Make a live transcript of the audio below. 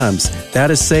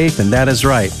That is safe and that is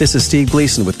right. This is Steve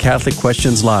Gleason with Catholic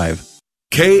Questions Live.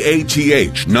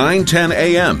 KATH 910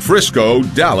 AM, Frisco,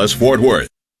 Dallas, Fort Worth.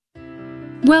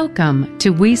 Welcome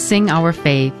to We Sing Our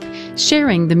Faith,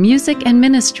 sharing the music and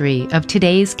ministry of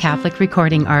today's Catholic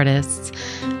recording artists.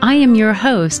 I am your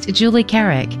host, Julie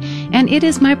Carrick, and it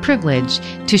is my privilege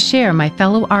to share my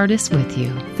fellow artists with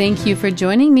you. Thank you for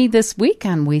joining me this week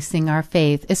on We Sing Our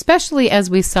Faith, especially as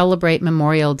we celebrate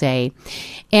Memorial Day.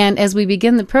 And as we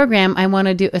begin the program, I want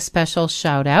to do a special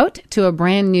shout out to a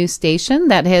brand new station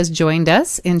that has joined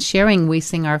us in sharing We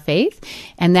Sing Our Faith,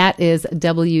 and that is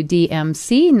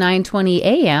WDMC 920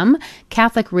 AM,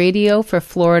 Catholic Radio for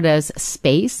Florida's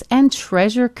Space and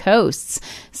Treasure Coasts.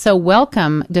 So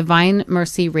welcome, Divine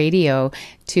Mercy Radio,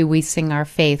 to We Sing Our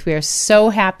Faith. We are so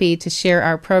happy to share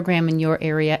our program in your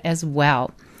area as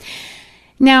well.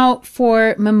 Now,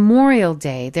 for Memorial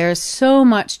Day, there's so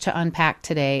much to unpack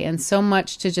today and so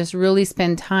much to just really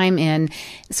spend time in.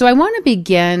 So I want to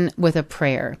begin with a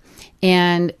prayer.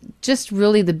 And just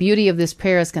really the beauty of this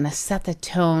prayer is going to set the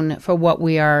tone for what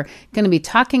we are going to be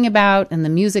talking about and the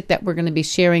music that we're going to be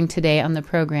sharing today on the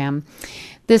program.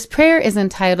 This prayer is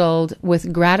entitled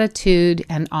With Gratitude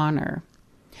and Honor.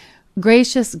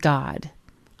 Gracious God,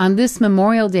 on this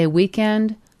Memorial Day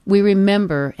weekend, we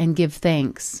remember and give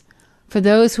thanks for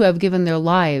those who have given their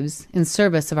lives in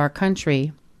service of our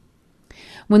country.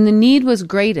 When the need was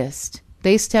greatest,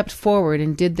 they stepped forward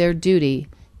and did their duty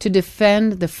to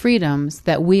defend the freedoms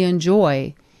that we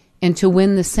enjoy and to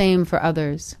win the same for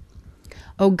others.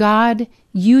 O God,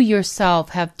 you yourself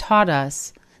have taught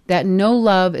us that no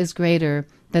love is greater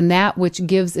than that which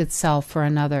gives itself for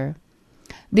another.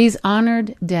 These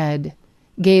honored dead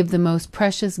gave the most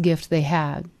precious gift they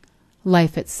had,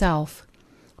 life itself,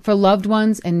 for loved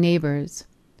ones and neighbors,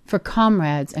 for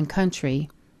comrades and country,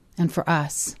 and for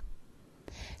us.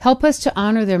 Help us to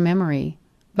honor their memory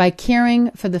by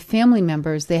caring for the family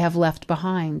members they have left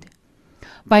behind,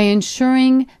 by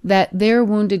ensuring that their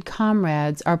wounded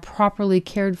comrades are properly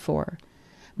cared for,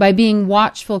 by being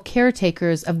watchful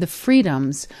caretakers of the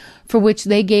freedoms for which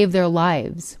they gave their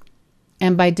lives,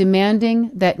 and by demanding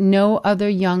that no other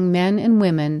young men and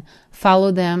women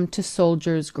follow them to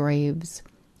soldiers' graves,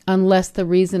 unless the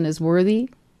reason is worthy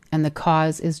and the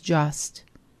cause is just.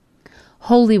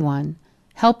 Holy One,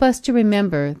 help us to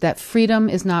remember that freedom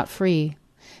is not free.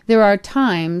 There are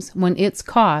times when its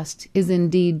cost is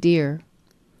indeed dear.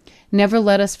 Never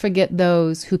let us forget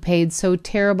those who paid so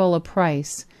terrible a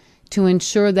price to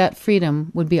ensure that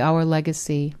freedom would be our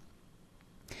legacy.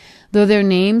 Though their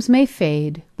names may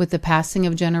fade with the passing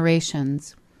of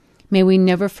generations, may we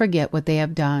never forget what they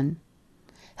have done.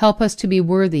 Help us to be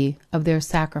worthy of their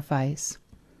sacrifice.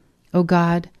 O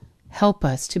God, help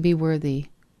us to be worthy.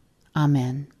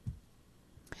 Amen.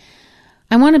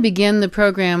 I want to begin the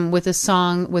program with a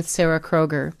song with Sarah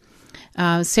Kroger.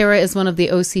 Sarah is one of the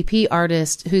OCP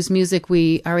artists whose music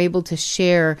we are able to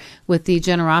share with the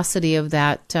generosity of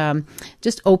that,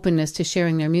 just openness to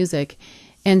sharing their music.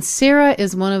 And Sarah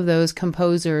is one of those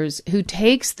composers who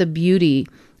takes the beauty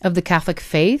of the Catholic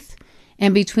faith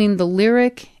and between the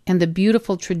lyric and the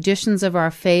beautiful traditions of our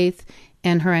faith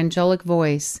and her angelic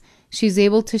voice, she's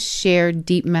able to share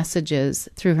deep messages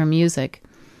through her music.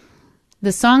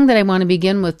 The song that I want to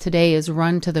begin with today is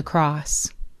Run to the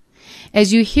Cross.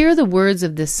 As you hear the words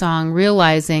of this song,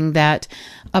 realizing that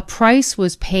a price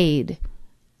was paid,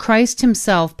 Christ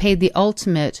himself paid the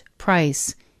ultimate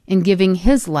price in giving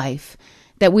his life,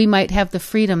 that we might have the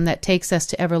freedom that takes us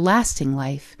to everlasting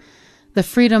life, the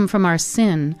freedom from our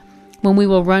sin, when we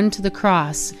will run to the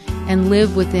cross and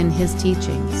live within his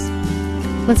teachings.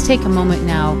 Let's take a moment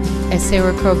now as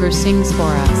Sarah Kroger sings for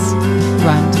us,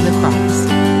 Run to the Cross.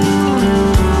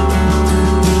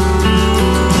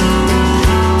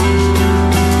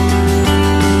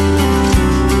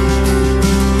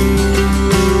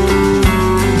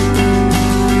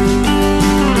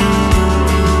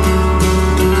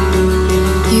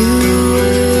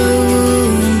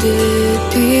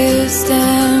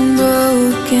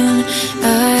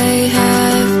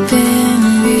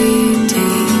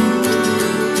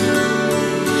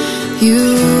 You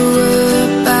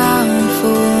were bound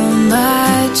for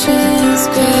my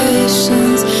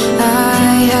transgressions.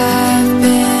 I have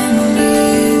been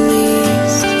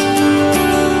released.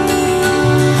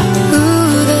 Who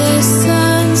the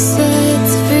Son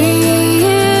sets free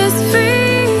is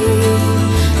free.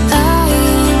 I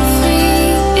am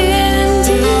free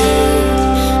indeed.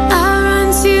 I run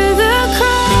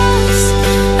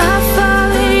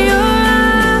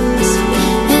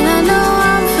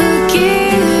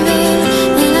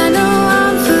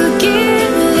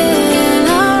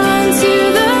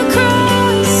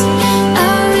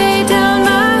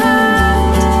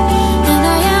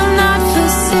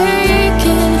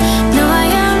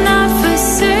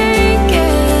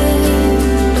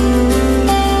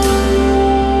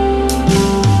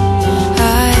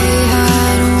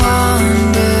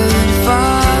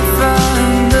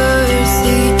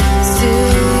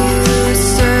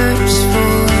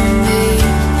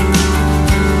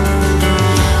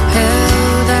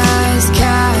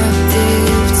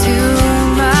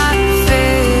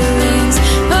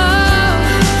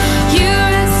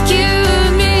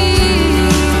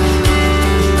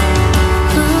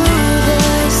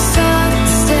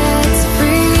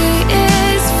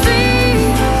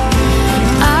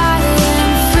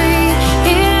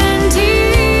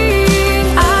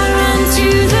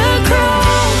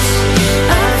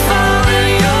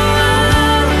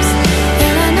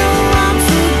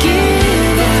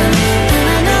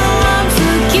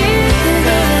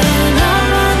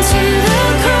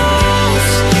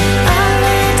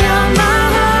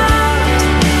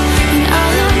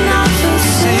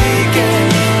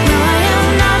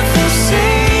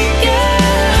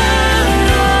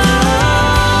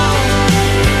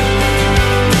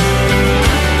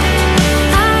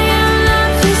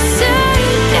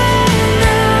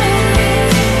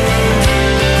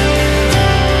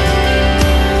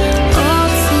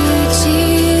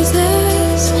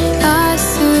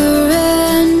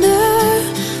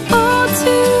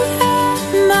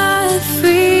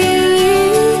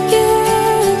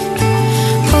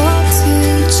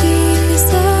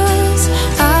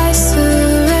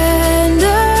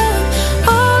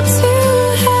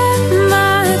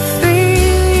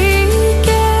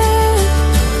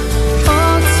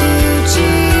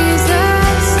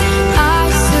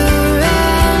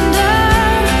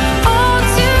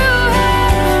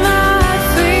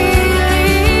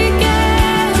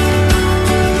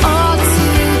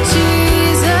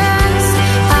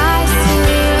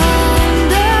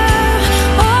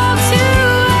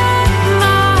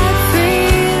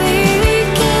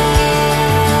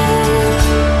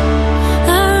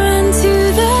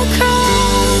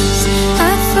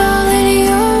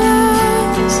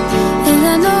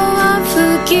I know I'm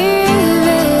forgiven.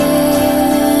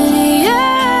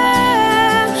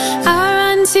 Yeah, I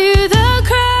run to the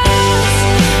cross,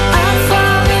 I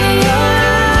fall in your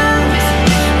arms,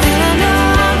 and I know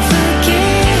I'm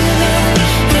forgiven.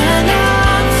 Yeah, I know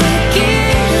I'm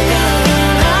forgiven.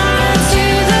 I run to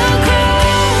the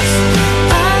cross,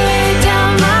 I lay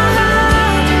down my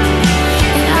heart,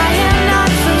 and I am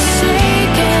not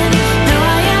forsaken. No,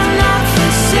 I am not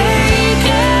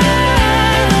forsaken.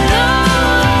 No.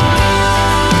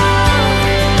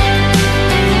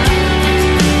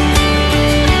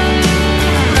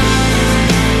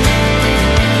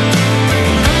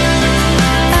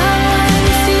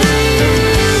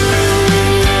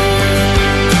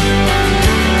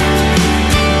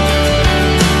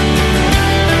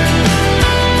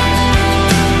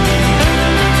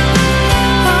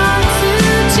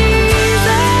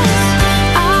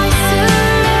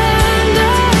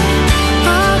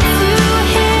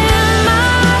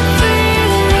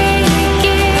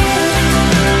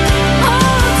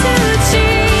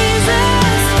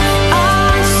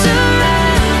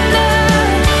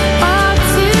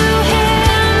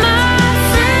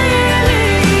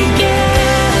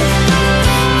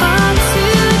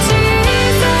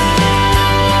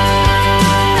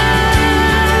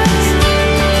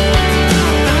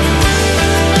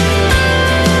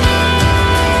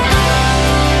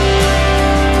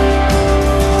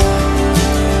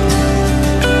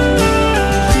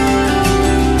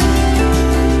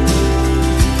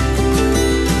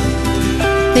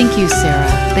 Thank you, Sarah.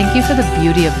 Thank you for the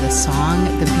beauty of the song,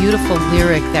 the beautiful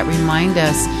lyric that remind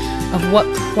us of what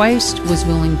Christ was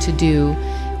willing to do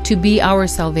to be our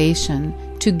salvation,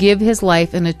 to give his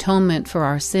life an atonement for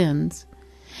our sins.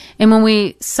 And when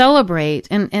we celebrate,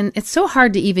 and it's so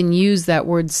hard to even use that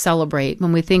word celebrate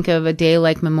when we think of a day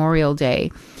like Memorial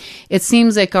Day, it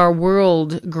seems like our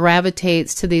world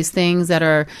gravitates to these things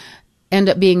that end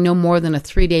up being no more than a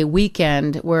 3-day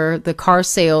weekend where the car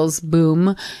sales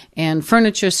boom and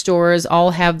furniture stores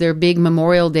all have their big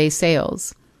Memorial Day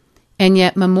sales. And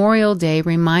yet Memorial Day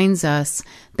reminds us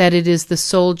that it is the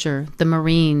soldier, the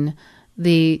Marine,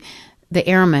 the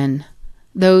airman,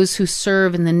 those who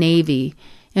serve in the Navy,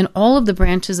 and all of the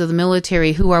branches of the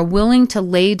military who are willing to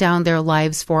lay down their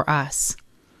lives for us.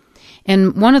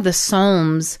 And one of the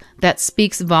Psalms that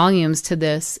speaks volumes to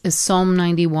this is Psalm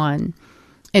 91.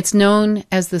 It's known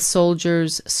as the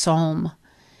Soldier's Psalm.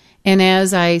 And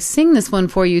as I sing this one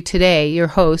for you today, your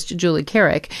host, Julie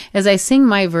Carrick, as I sing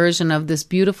my version of this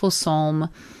beautiful psalm,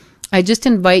 I just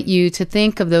invite you to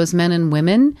think of those men and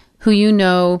women who you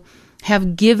know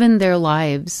have given their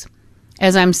lives.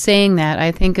 As I'm saying that,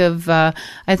 I think of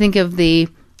the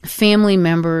family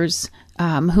members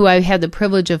who I had the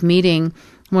privilege of meeting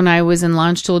when I was in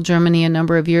Landstuhl, Germany a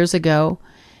number of years ago.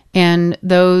 And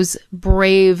those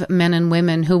brave men and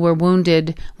women who were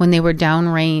wounded when they were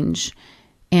downrange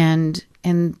and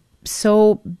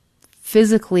so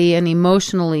physically and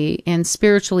emotionally and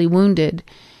spiritually wounded,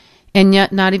 and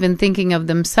yet not even thinking of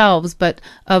themselves, but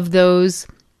of those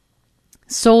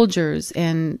soldiers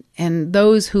and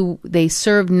those who they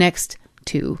served next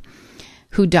to,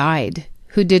 who died,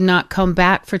 who did not come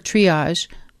back for triage,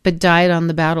 but died on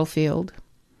the battlefield.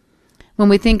 When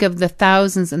we think of the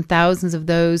thousands and thousands of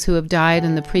those who have died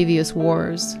in the previous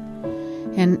wars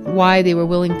and why they were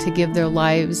willing to give their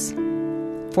lives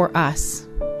for us,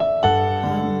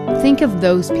 think of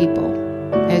those people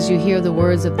as you hear the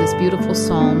words of this beautiful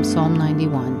psalm, Psalm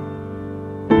 91.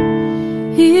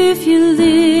 If you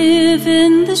live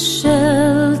in the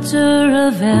shelter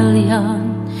of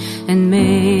Elyon and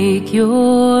make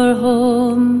your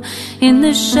home in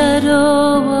the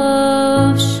shadow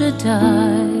of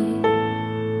Shaddai,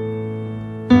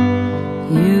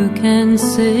 you can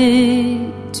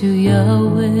say to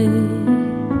Yahweh,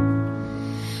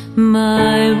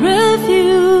 my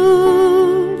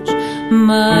refuge,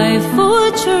 my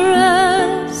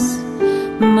fortress,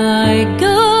 my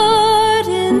God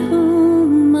in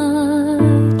whom I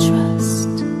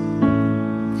trust.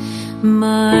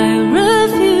 My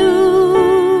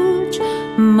refuge,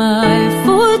 my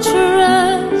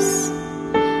fortress,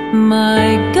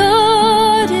 my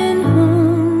God in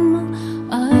whom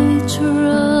I trust.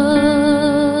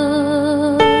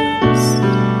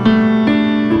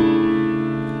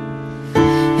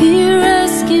 He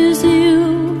rescues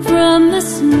you from the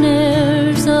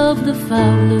snares of the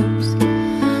fowlers,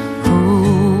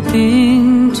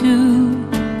 hoping to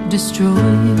destroy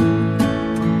you.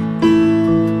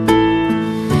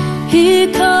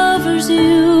 He covers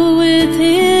you with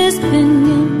his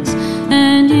pinions,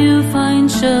 and you find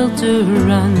shelter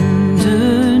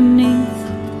underneath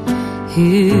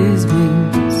his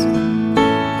wings.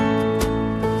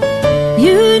 You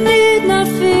not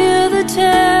fear the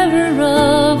terror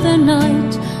of the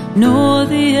night, nor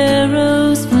the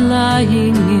arrows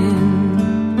flying in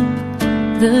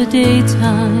the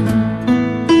daytime.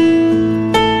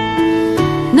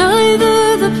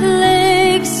 Neither the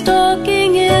plague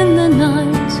stalking in the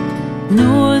night,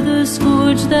 nor the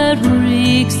scourge that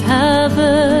wreaks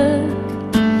havoc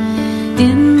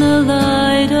in the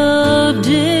light of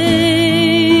day.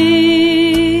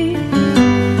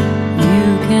 You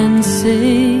can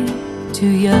say to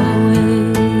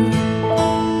Yahweh,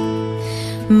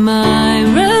 my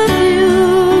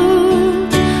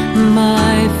refuge,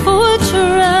 my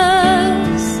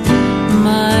fortress,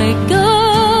 my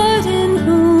God in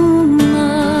whom I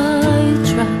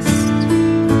trust.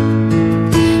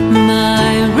 My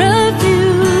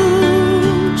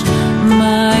refuge,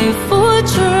 my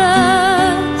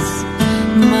fortress,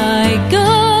 my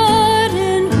God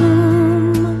in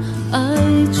whom I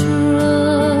trust.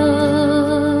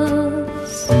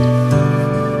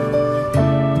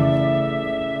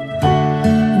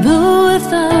 Though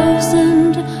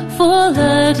 1,000 fall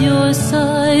at your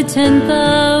side,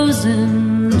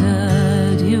 10,000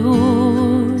 at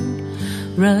your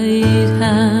right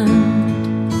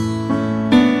hand,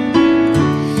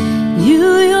 you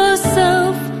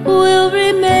yourself will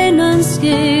remain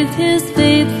unscathed. His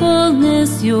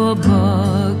faithfulness your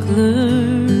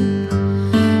buckler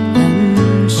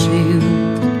and shield.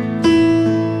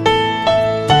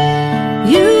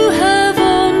 You have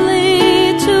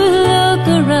only to look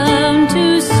around to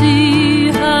see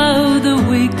how the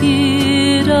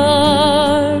wicked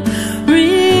are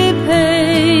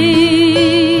repaid.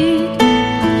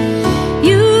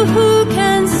 You who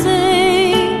can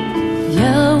say,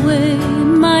 Yahweh,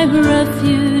 my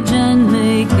refuge, and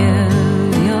make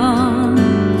Elyon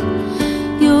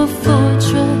your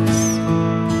fortress.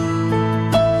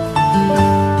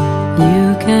 You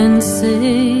can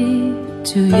say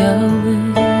to Yahweh,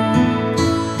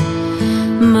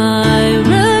 my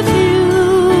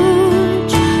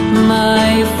refuge, my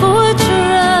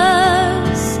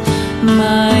fortress,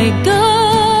 my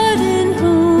God in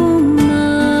whom I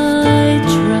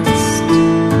trust.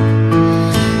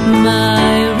 My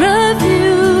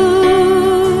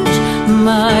refuge,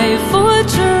 my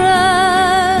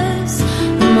fortress,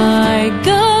 my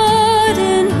God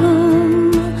in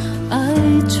whom I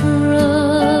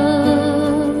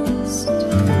trust.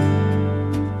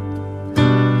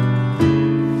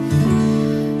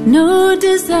 No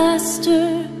disaster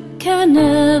can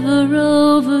ever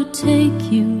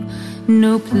overtake you,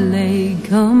 no plague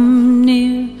come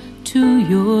near to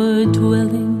your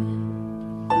dwelling.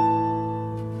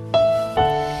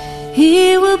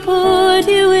 He will put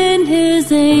you in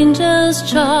His angels'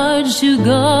 charge to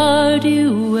guard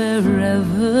you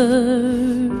wherever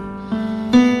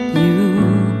you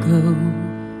go.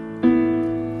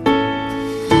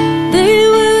 They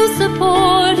will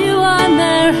support you on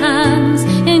their hands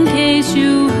in case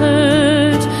you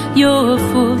hurt your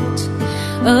foot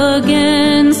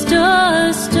against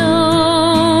a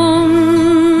stone.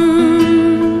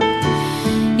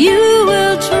 You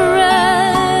will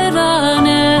tread on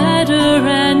adder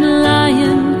and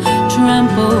lion,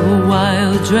 trample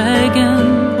wild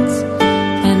dragons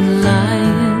and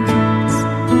lions.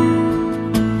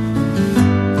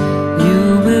 You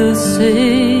will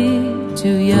say to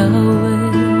Yahweh,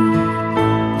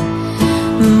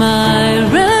 my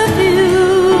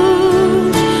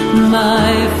refuge,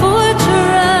 my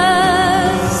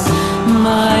fortress,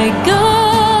 my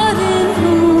God in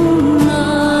whom I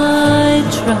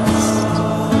trust.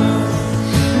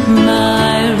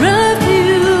 My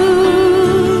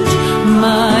refuge,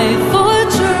 my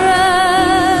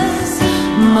fortress,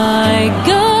 my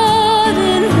God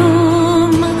in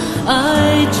whom I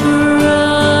trust.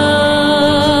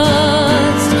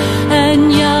 And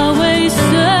Yahweh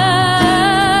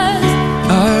says,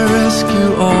 I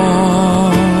rescue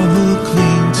all who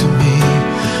cling to me.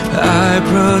 I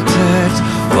protect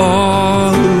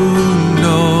all who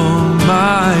know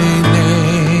my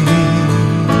name.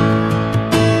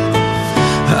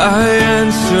 I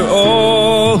answer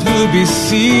all who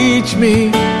beseech me.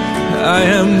 I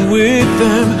am with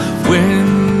them when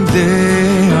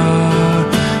they are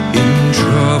in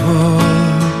trouble.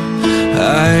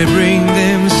 I bring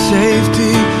them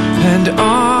safety and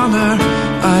honor.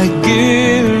 I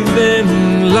give them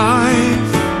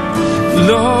life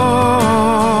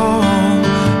long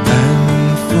and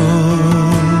full,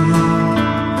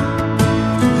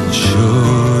 and show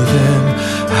them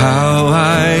how I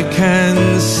can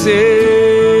save.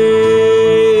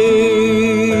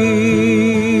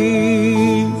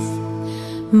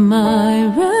 my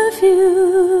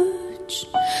refuge,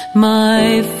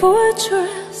 my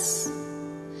fortress,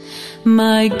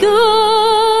 my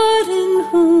God in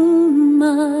whom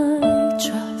I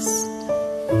trust,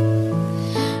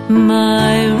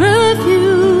 my refuge,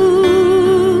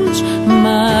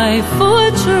 my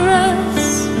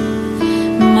fortress,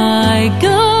 my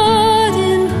God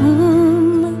in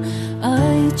whom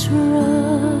I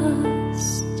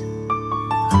trust.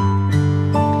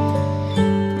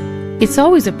 It's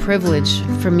always a privilege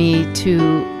for me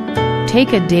to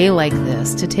take a day like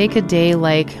this, to take a day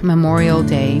like Memorial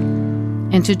Day,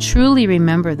 and to truly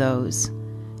remember those,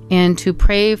 and to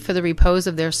pray for the repose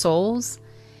of their souls,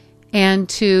 and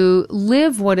to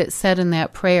live what it said in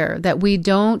that prayer, that we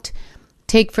don't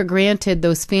take for granted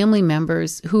those family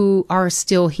members who are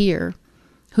still here,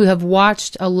 who have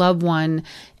watched a loved one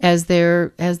as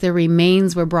their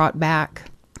remains were brought back,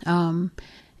 and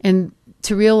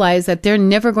to realize that they're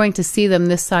never going to see them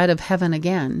this side of heaven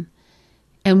again.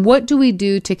 And what do we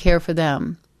do to care for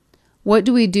them? What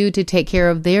do we do to take care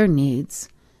of their needs?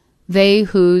 They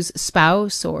whose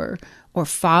spouse or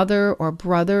father or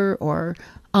brother or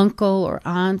uncle or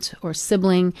aunt or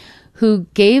sibling who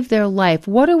gave their life,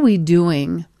 what are we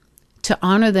doing to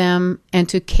honor them and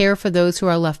to care for those who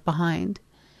are left behind?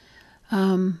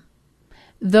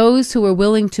 Those who are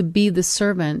willing to be the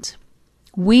servant,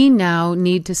 we now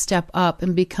need to step up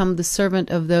and become the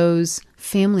servant of those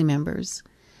family members.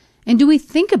 And do we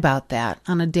think about that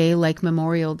on a day like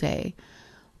Memorial Day?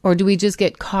 Or do we just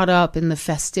get caught up in the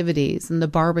festivities and the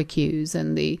barbecues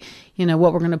and the,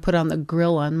 what we're going to put on the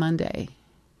grill on Monday?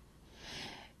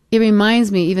 It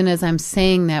reminds me, even as I'm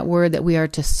saying that word, that we are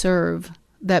to serve,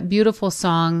 that beautiful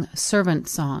song, Servant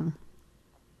Song.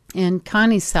 And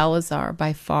Connie Salazar,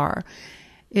 by far,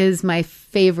 is my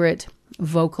favorite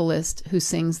vocalist who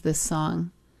sings this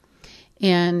song.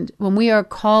 And when we are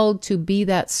called to be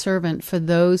that servant for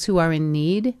those who are in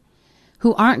need,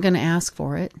 who aren't going to ask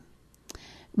for it,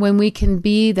 when we can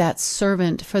be that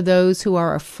servant for those who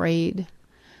are afraid,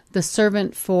 the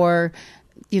servant for,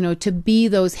 to be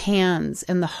those hands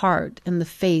and the heart and the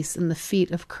face and the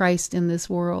feet of Christ in this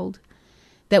world,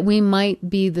 that we might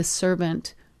be the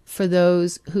servant for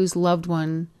those whose loved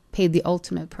one paid the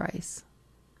ultimate price.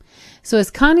 So as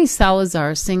Connie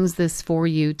Salazar sings this for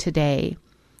you today,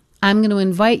 I'm going to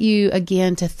invite you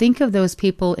again to think of those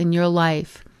people in your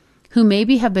life who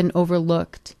maybe have been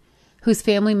overlooked, whose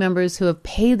family members who have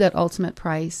paid that ultimate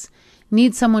price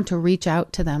need someone to reach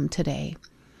out to them today,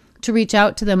 to reach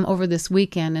out to them over this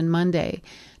weekend and Monday,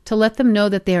 to let them know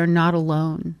that they are not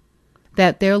alone,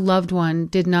 that their loved one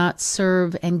did not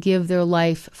serve and give their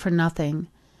life for nothing,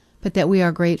 but that we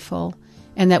are grateful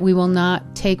and that we will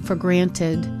not take for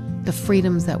granted the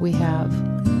freedoms that we have.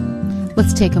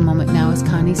 Let's take a moment now as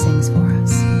Connie sings for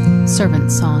us.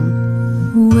 Servant Song.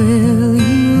 Will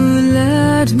you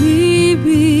let me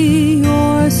be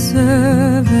your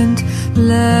servant?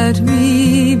 Let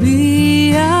me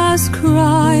be as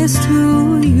Christ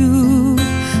to you.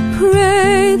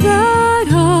 Pray that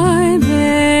I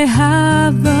may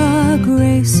have the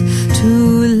grace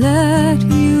to let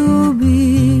you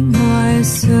be my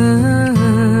servant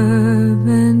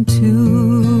too.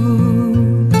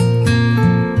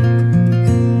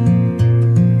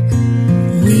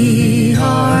 We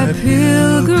are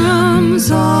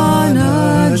pilgrims on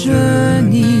a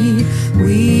journey.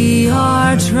 We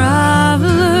are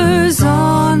travelers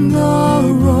on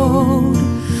the road.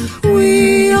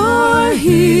 We are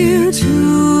here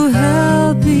to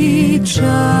help each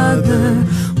other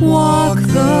walk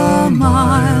the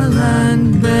mile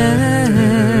and bear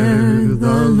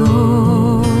the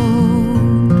load.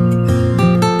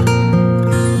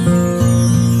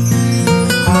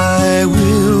 I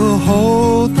will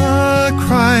hold the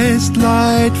Christ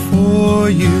light for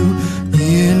you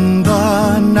in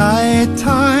the night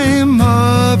time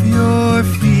of your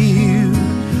fear.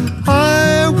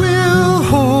 I will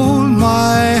hold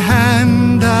my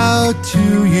hand out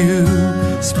to you,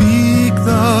 speak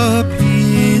the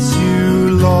peace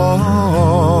you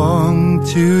long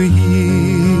to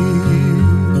hear.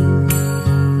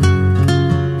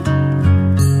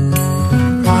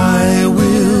 I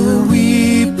will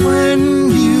weep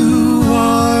when you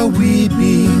are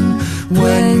weeping,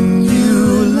 when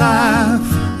you laugh,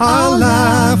 I'll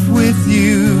laugh with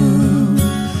you.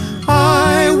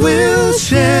 I will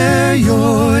share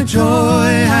your joy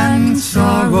and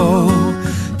sorrow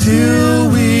till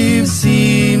we've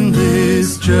seen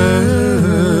this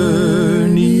journey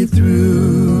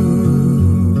through.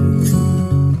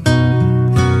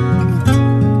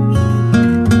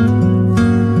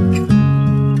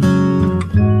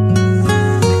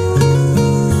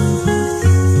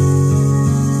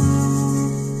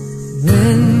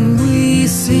 When we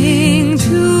sing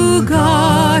to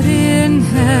God in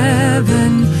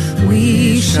heaven, we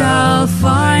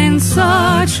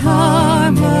such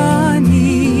harmony,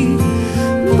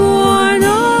 born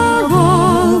of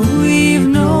all we've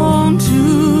known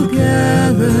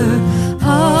together,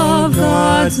 of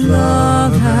God's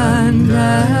love and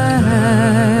agony.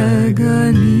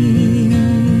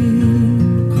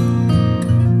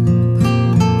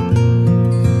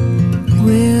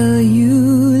 Will you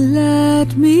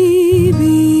let me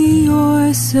be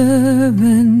your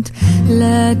servant?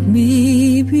 Let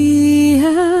me be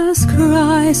as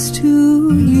Christ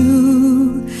to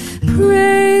you.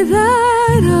 Pray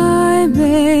that I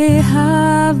may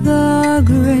have the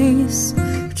grace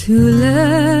to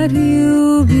let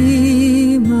you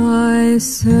be my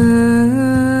servant.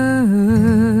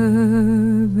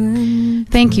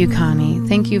 Thank you, Connie.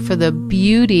 Thank you for the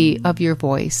beauty of your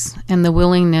voice and the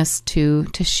willingness to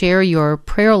share your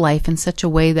prayer life in such a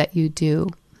way that you do.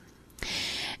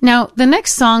 Now, the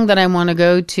next song that I want to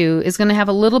go to is going to have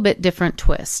a little bit different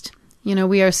twist. You know,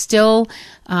 we are still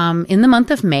in the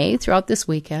month of May throughout this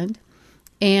weekend.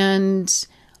 And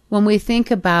when we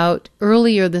think about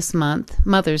earlier this month,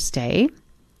 Mother's Day,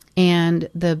 and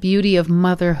the beauty of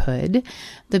motherhood,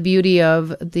 the beauty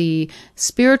of the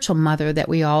spiritual mother that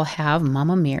we all have,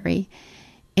 Mama Mary,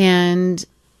 and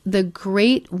the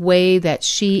great way that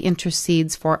she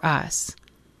intercedes for us,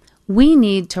 we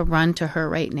need to run to her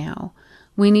right now.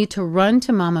 We need to run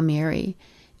to Mama Mary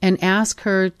and ask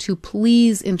her to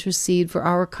please intercede for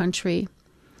our country,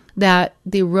 that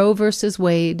the Roe versus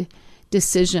Wade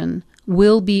decision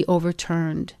will be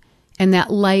overturned and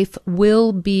that life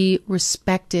will be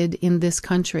respected in this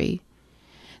country,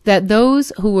 that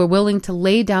those who are willing to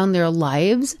lay down their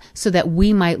lives so that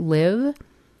we might live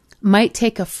might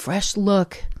take a fresh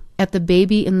look at the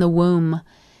baby in the womb,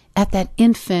 at that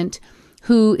infant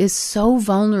who is so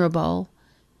vulnerable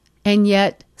and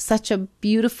yet such a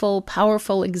beautiful,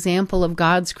 powerful example of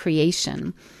God's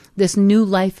creation, this new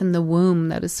life in the womb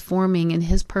that is forming in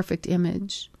His perfect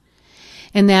image,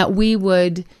 and that we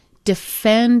would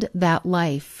defend that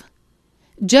life,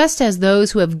 just as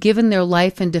those who have given their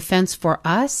life in defense for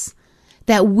us,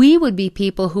 that we would be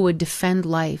people who would defend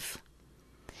life.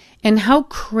 And how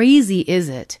crazy is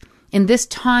it in this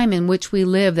time in which we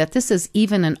live that this is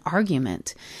even an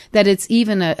argument, that it's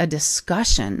even a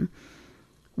discussion?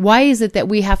 Why is it that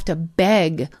we have to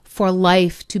beg for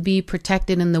life to be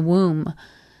protected in the womb,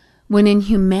 when in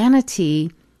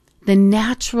humanity, the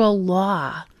natural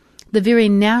law, the very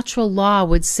natural law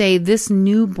would say this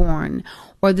newborn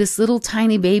or this little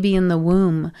tiny baby in the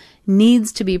womb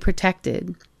needs to be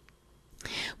protected?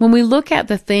 When we look at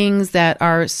the things that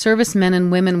our servicemen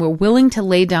and women were willing to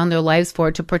lay down their lives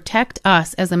for to protect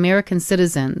us as American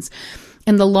citizens,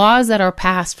 and the laws that are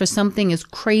passed for something as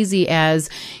crazy as,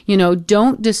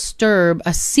 don't disturb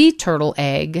a sea turtle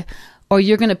egg or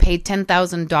you're going to pay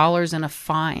 $10,000 in a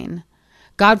fine.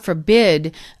 God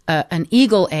forbid an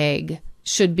eagle egg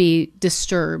should be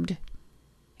disturbed.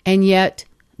 And yet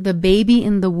the baby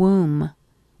in the womb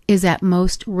is at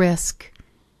most risk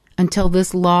until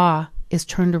this law is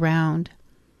turned around.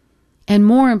 And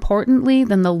more importantly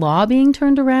than the law being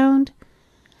turned around,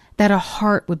 that a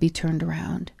heart would be turned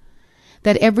around.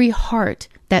 That every heart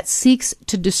that seeks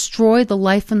to destroy the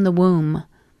life in the womb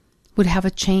would have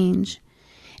a change.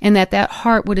 And that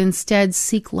heart would instead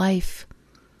seek life,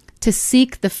 to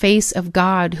seek the face of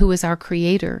God, who is our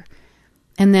Creator,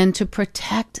 and then to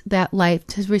protect that life,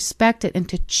 to respect it, and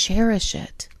to cherish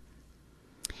it.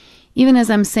 Even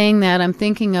as I'm saying that, I'm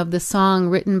thinking of the song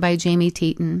written by Jamie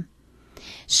Teton.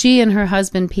 She and her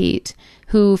husband Pete,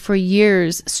 who for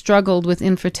years struggled with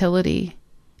infertility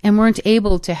and weren't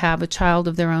able to have a child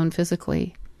of their own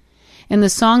physically. And the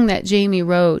song that Jamie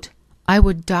wrote, I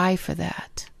would die for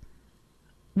that.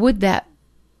 Would that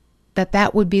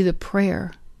would be the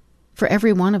prayer for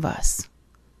every one of us,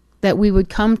 that we would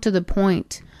come to the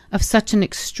point of such an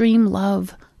extreme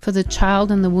love for the child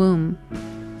in the womb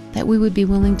that we would be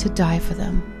willing to die for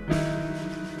them.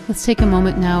 Let's take a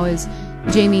moment now as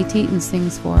Jamie Teton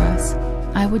sings for us,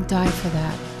 I would die for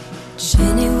that.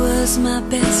 Jenny was my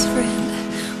best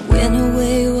friend, went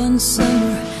away one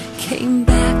summer, came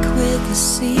back with a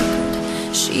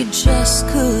secret she just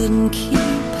couldn't keep.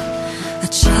 A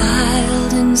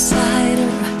child inside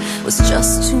her was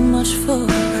just too much for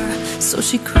her, so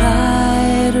she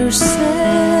cried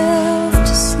herself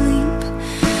to sleep,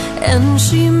 and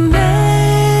she made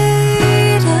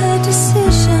a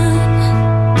decision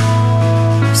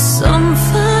some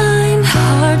find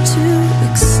hard to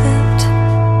accept,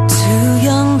 too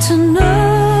young to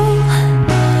know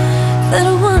that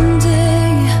one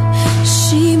day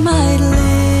she might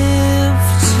live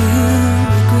to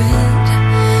regret.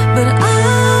 But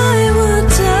I would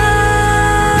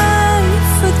die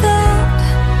for that.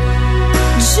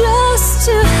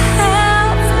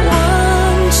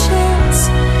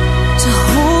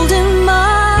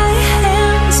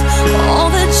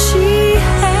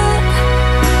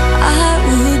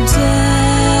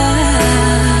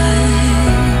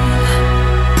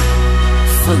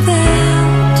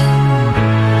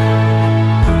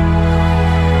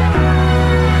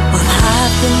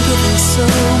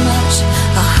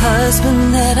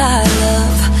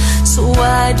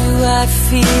 why do I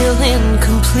feel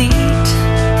incomplete?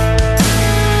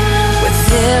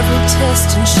 With every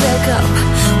test and checkup,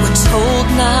 we're told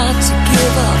not to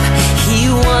give up. He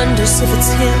wonders if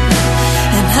it's him,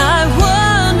 and I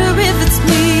wonder if it's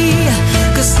me.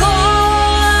 'Cause all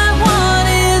I want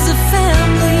is a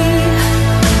family,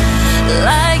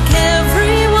 like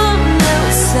everyone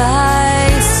else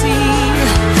I see.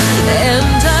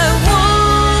 And I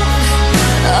won't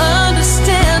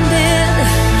understand it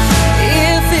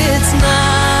if it's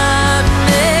not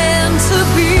meant to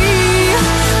be.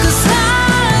 'Cause I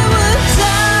would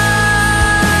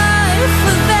die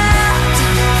for that,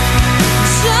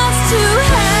 just to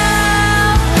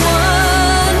have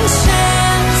one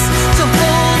chance to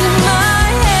hold in my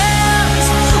hands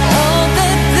all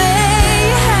that they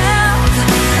have.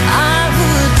 I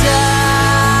would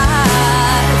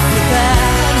die for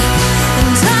that.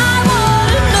 And I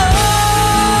wanna know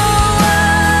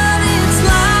what it's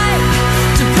like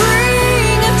to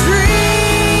bring a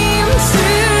dream to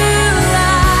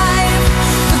life.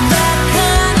 With that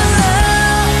kind of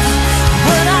love,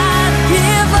 would I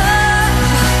give up?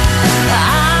 I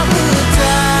would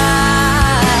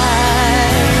die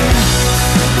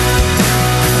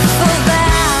for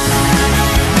that.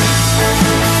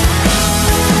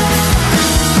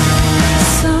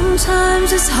 Sometimes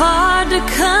it's hard to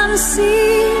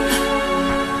conceive,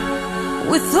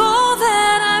 with all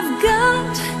that I've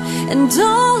got and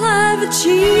all I've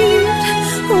achieved.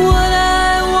 What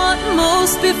I want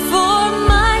most before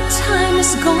my time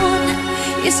is gone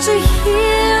is to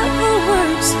hear the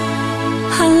words,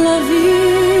 I love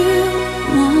you,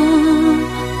 Mom.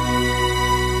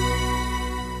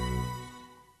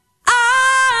 I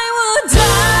would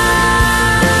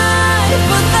die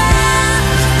for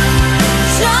that,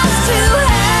 just to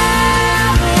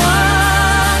have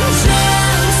one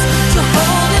chance to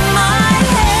hold in my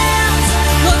hands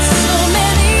what so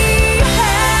many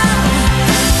have.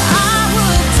 I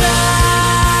would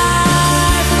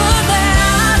die for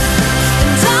that.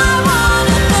 And I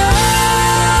wanna know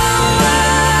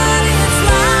what it's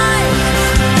like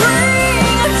to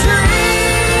bring a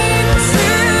dream to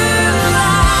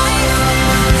life.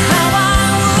 How I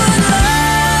would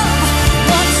love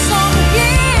what's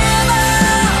ungiven.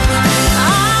 I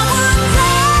would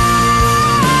die.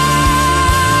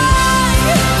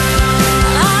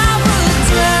 I would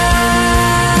die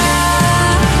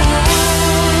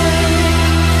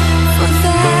for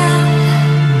that.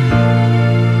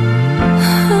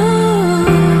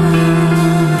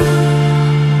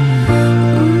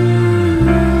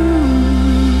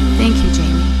 Thank you,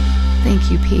 Jamie.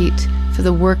 Thank you, Pete, for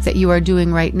the work that you are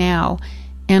doing right now.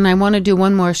 And I want to do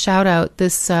one more shout out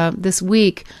this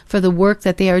week for the work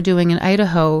that they are doing in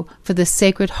Idaho for the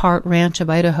Sacred Heart Ranch of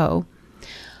Idaho.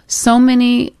 So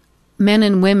many men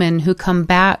and women who come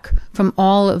back from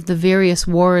all of the various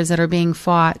wars that are being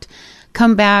fought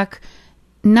come back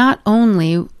not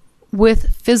only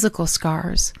with physical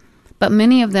scars, but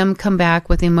many of them come back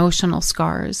with emotional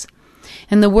scars.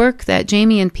 And the work that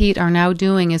Jamie and Pete are now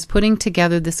doing is putting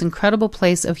together this incredible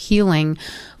place of healing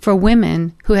for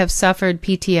women who have suffered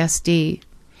PTSD.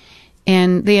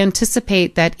 And they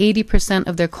anticipate that 80%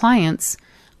 of their clients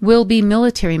will be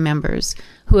military members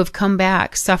who have come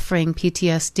back suffering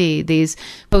PTSD, these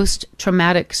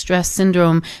post-traumatic stress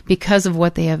syndrome, because of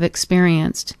what they have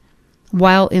experienced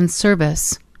while in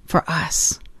service for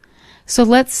us. So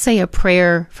let's say a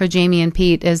prayer for Jamie and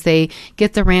Pete as they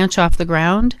get the ranch off the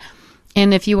ground.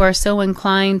 And if you are so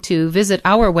inclined to visit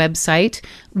our website,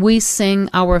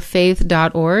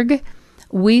 wesingourfaith.org,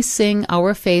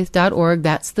 wesingourfaith.org,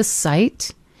 that's the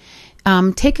site.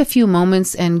 Take a few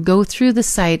moments and go through the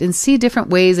site and see different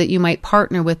ways that you might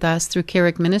partner with us through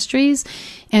Carrick Ministries,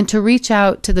 and to reach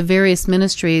out to the various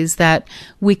ministries that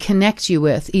we connect you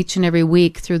with each and every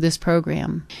week through this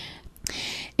program.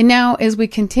 And now, as we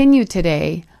continue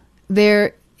today,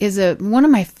 there is one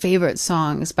of my favorite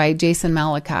songs by Jason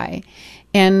Malachi.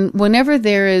 And whenever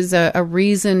there is a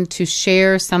reason to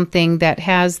share something that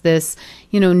has this,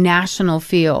 national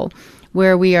feel,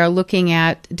 where we are looking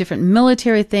at different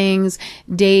military things,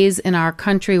 days in our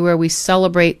country where we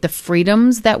celebrate the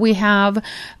freedoms that we have,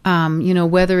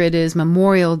 whether it is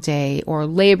Memorial Day or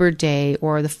Labor Day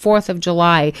or the 4th of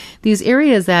July, these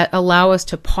areas that allow us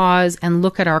to pause and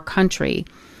look at our country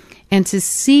and to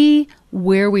see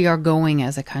where we are going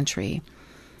as a country.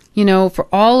 For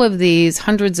all of these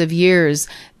hundreds of years,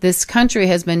 this country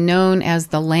has been known as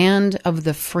the land of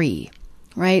the free,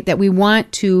 right? That we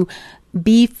want to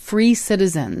be free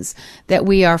citizens, that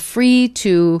we are free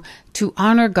to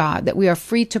honor God, that we are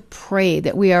free to pray,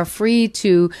 that we are free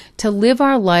to live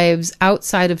our lives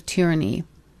outside of tyranny.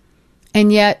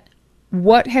 And yet,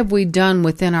 what have we done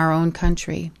within our own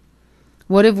country?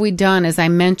 What have we done? As I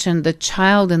mentioned, the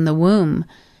child in the womb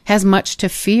has much to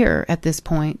fear at this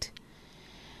point.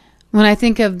 When I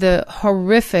think of the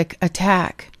horrific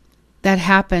attack that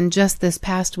happened just this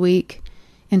past week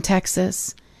in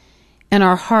Texas, and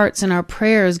our hearts and our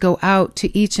prayers go out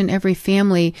to each and every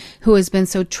family who has been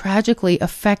so tragically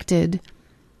affected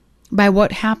by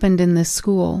what happened in this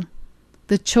school,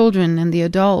 the children and the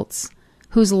adults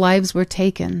whose lives were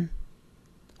taken.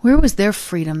 Where was their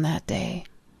freedom that day?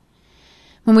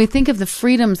 When we think of the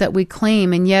freedoms that we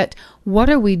claim, and yet what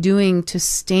are we doing to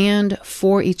stand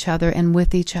for each other and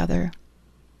with each other?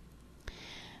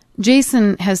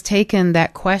 Jason has taken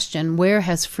that question, where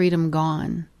has freedom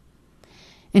gone?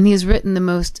 And he has written the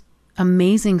most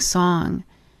amazing song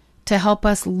to help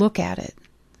us look at it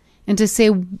and to say,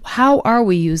 how are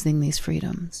we using these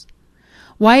freedoms?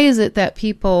 Why is it that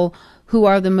people who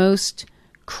are the most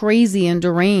crazy and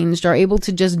deranged are able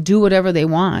to just do whatever they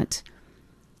want?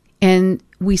 And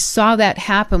we saw that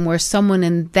happen where someone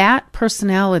in that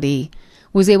personality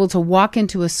was able to walk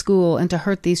into a school and to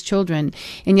hurt these children,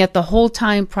 and yet the whole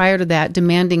time prior to that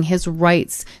demanding his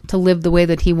rights to live the way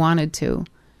that he wanted to.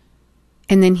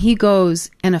 And then he goes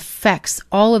and affects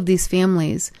all of these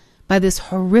families by this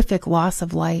horrific loss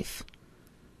of life.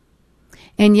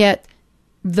 And yet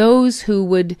those who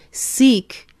would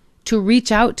seek to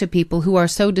reach out to people who are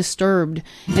so disturbed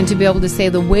and to be able to say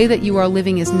the way that you are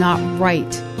living is not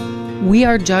right, we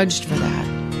are judged for that.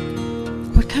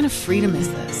 What kind of freedom is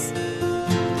this?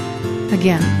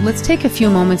 Again, let's take a few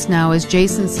moments now as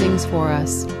Jason sings for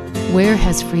us, Where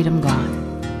Has Freedom Gone?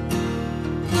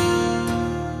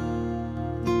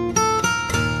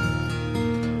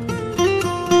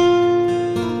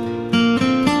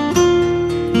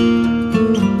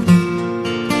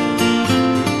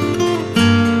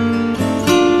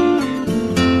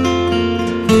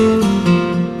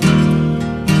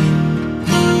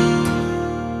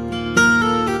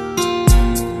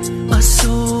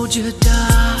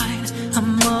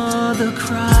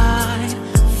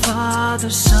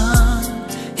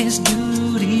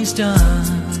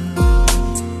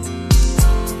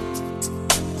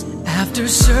 After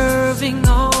serving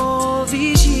all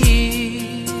these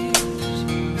years,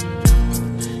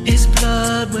 his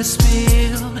blood was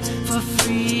spilled for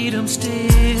freedom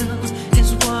still.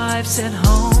 His wife's at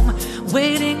home,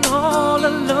 waiting all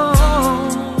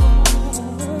alone,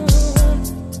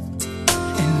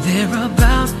 and they're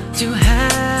about to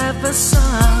have a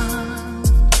son.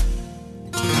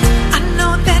 I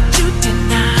know that you did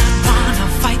not wanna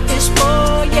fight this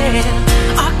war, yeah.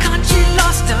 Our country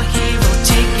lost a hero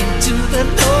taken to the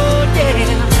Lord,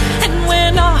 yeah. And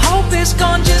when our hope is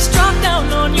gone, just drop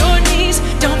down on your knees.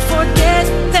 Don't forget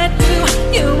that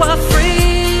you are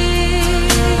free.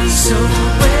 So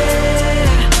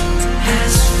where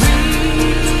has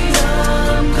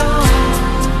freedom gone?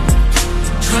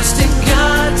 Trust in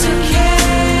God to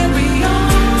carry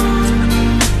on.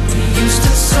 We used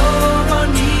to soar on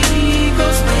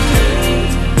eagle's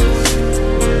wings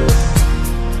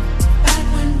back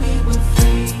when we were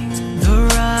free. The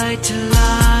right to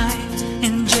life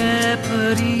in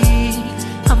jeopardy,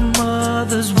 a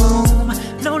mother's womb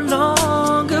no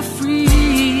longer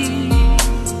free.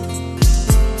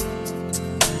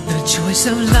 The choice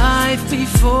of life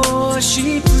before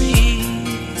she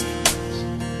breathes.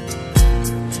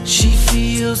 She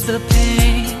feels the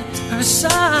pain, her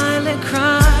silent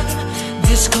cry.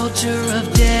 This culture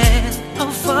of death,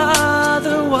 oh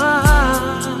Father, why?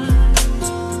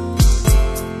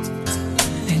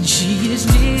 And she is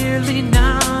nearly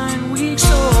 9 weeks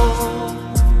old.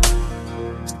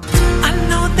 I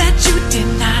know that you did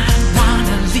not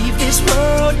wanna leave this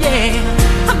world,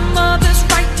 yeah. A mother's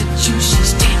right to choose,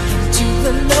 she's taken to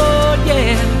the Lord,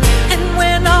 yeah. And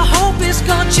when our hope is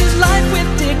gone, choose life with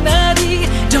dignity.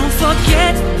 Don't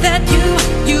forget that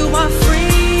you are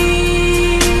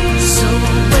free. So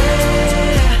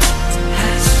where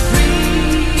has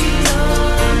freedom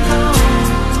gone?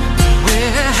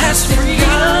 Where has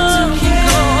freedom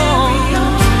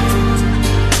gone?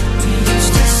 We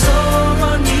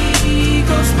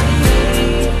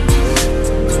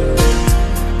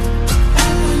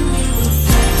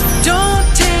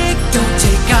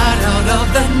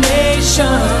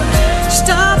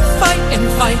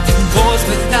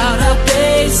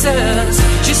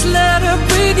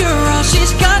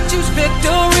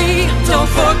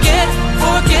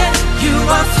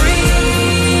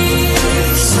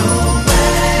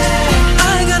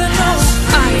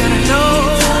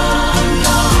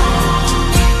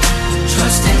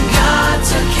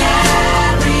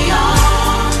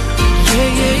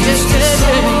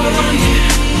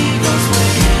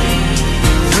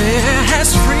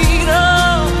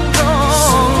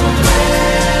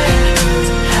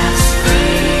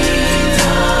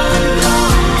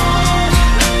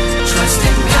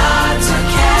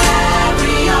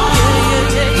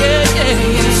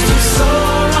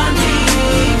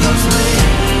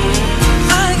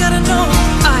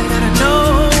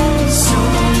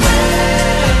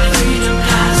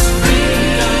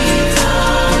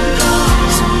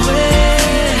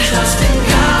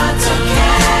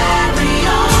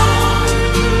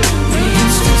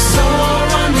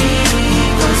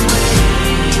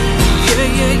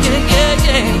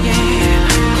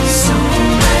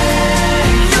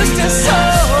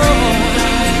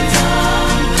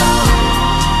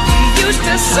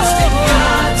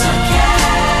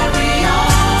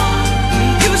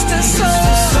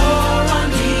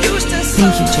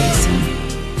Thank you, Jason.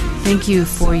 Thank you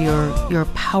for your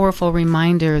powerful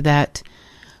reminder that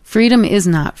freedom is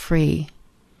not free.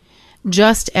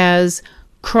 Just as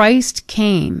Christ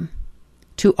came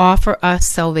to offer us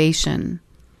salvation,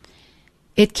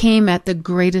 it came at the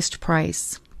greatest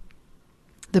price,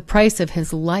 the price of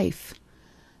his life,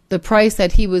 the price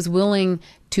that he was willing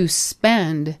to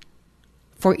spend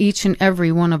for each and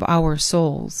every one of our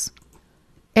souls.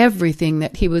 Everything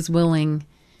that he was willing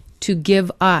to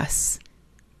give us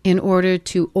in order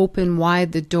to open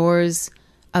wide the doors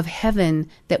of heaven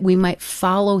that we might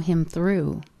follow him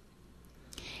through.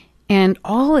 And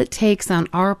all it takes on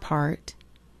our part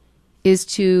is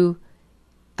to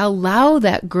allow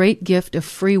that great gift of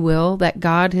free will that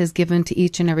God has given to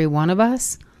each and every one of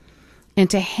us, and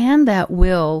to hand that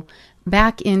will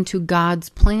back into God's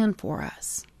plan for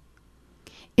us.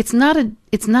 It's not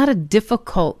a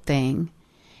difficult thing,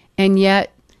 and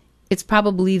yet it's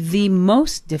probably the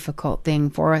most difficult thing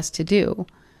for us to do.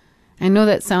 I know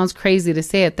that sounds crazy to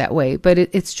say it that way, but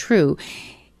it's true.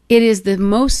 It is the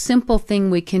most simple thing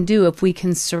we can do if we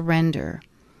can surrender.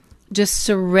 Just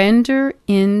surrender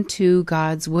into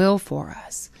God's will for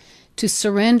us. To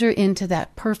surrender into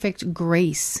that perfect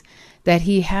grace that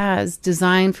he has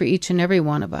designed for each and every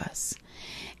one of us.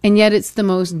 And yet it's the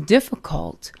most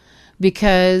difficult,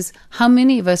 because how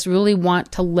many of us really want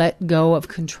to let go of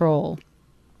control,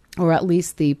 or at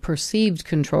least the perceived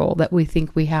control that we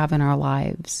think we have in our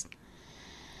lives?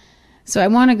 So I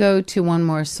want to go to one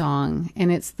more song,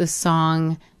 and it's the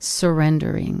song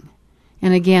Surrendering.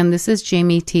 And again, this is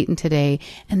Jamie Teton today,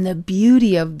 and the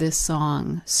beauty of this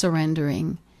song,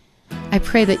 Surrendering. I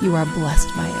pray that you are blessed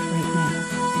by it right now.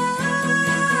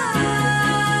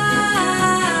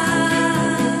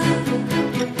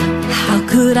 How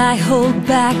could I hold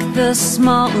back the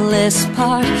smallest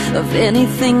part of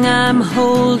anything I'm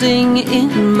holding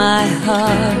in my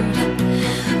heart,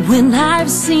 when I've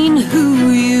seen who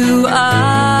you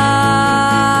are?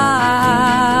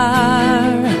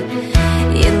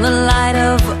 In the light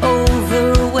of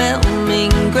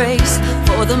overwhelming grace,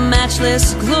 for the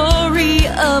matchless glory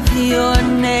of your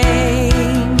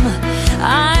name,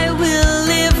 I will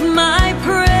live my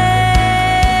praise.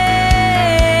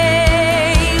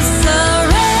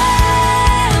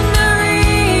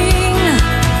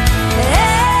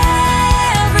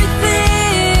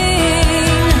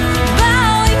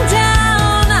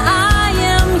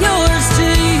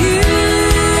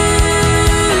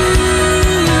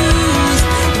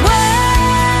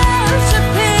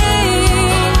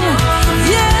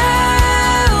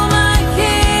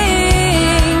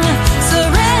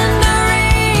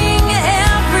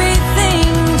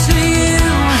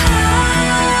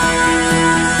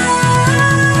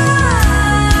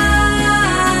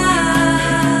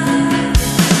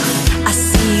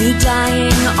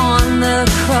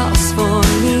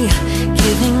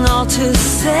 To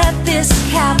set this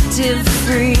captive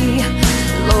free,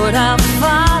 Lord, I'll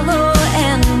follow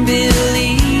and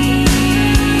believe.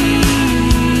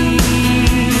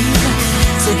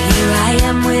 So here I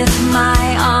am with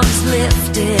my arms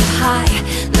lifted high.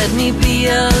 Let me be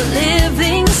a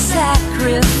living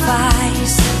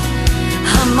sacrifice.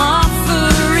 I'm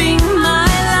offering my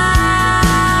life,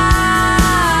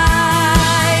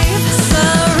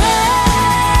 surrendering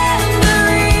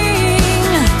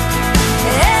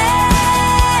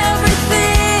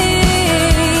everything,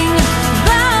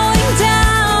 bowing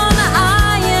down.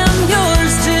 I am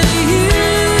yours to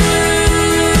use,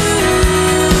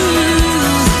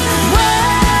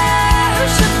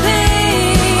 worshiping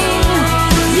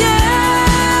you,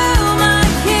 my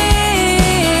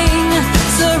King,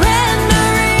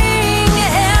 surrendering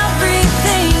everything.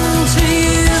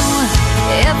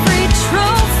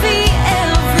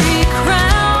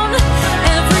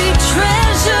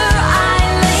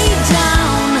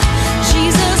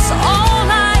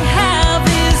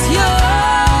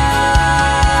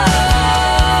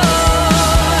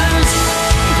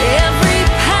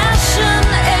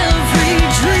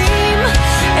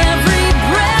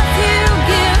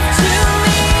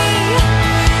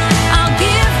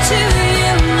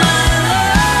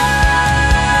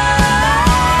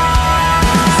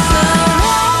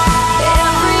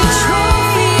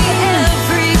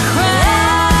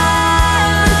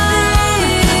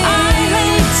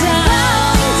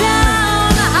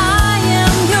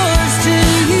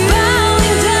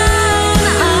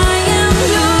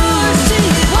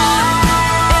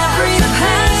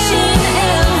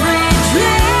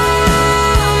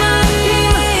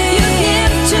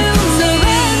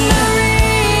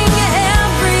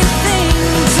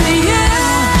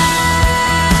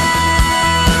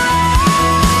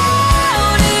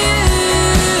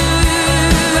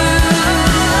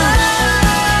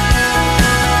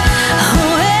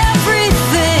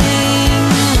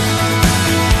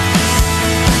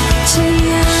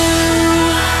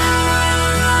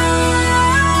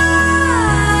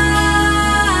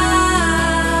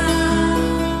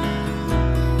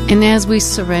 And as we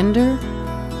surrender,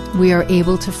 we are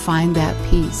able to find that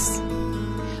peace.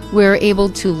 We're able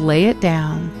to lay it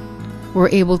down. We're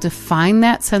able to find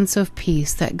that sense of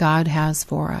peace that God has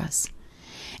for us.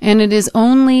 And it is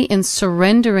only in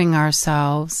surrendering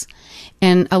ourselves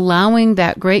and allowing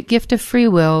that great gift of free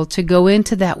will to go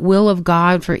into that will of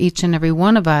God for each and every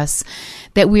one of us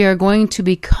that we are going to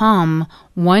become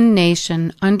one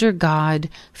nation under God,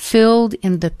 filled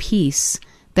in the peace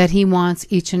that He wants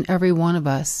each and every one of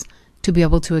us to be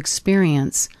able to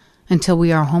experience until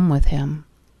we are home with Him.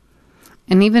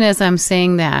 And even as I'm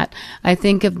saying that, I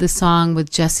think of the song with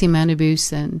Jesse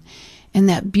Manibusan and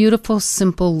that beautiful,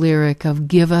 simple lyric of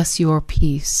 "Give us your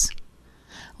peace."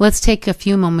 Let's take a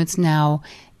few moments now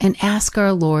and ask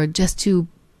our Lord just to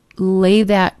lay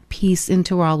that peace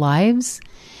into our lives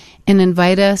and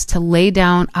invite us to lay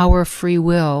down our free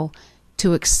will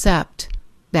to accept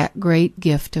that great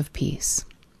gift of peace.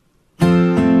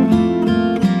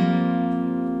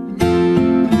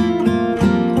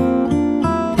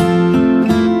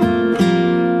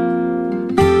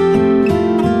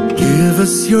 Give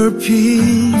us your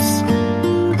peace,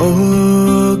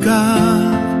 oh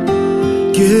God.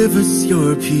 Give us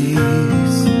your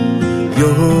peace,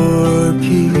 your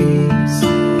peace.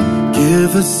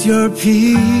 Give us your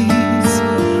peace,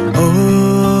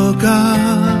 oh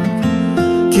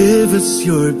God. Give us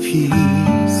your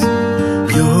peace,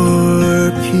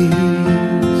 your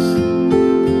peace.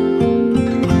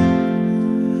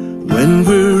 When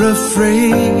we're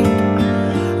afraid,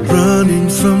 running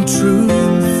from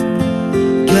truth,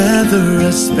 gather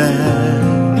us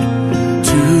back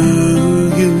to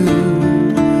you.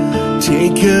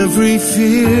 Take every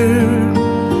fear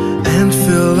and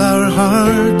fill our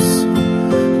hearts.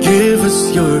 Give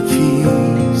us your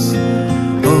peace,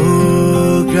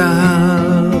 oh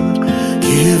God.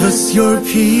 Give us your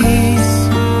peace,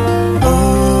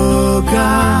 oh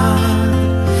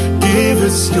God. Give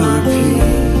us your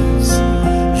peace,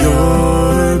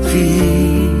 your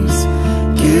peace.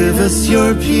 Give us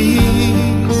your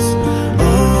peace,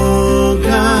 oh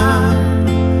God.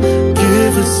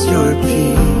 Give us your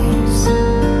peace,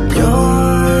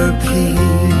 your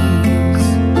peace.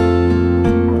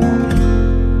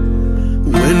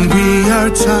 When we are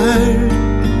tired,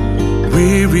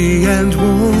 weary and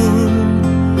worn,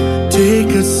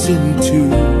 take us into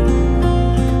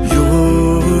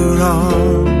your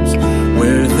arms.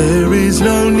 Where there is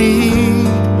no need,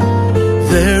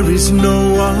 there is no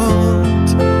want.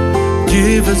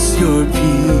 Give us your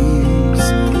peace,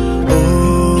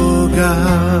 oh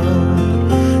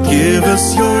God. Give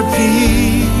us your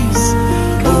peace,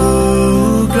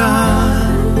 oh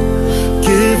God.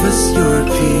 Give us your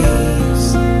peace,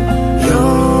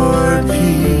 your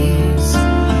peace.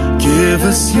 Give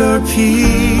us your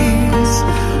peace,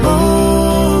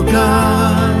 oh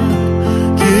God.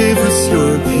 Give us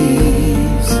your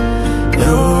peace,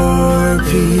 your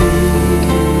peace.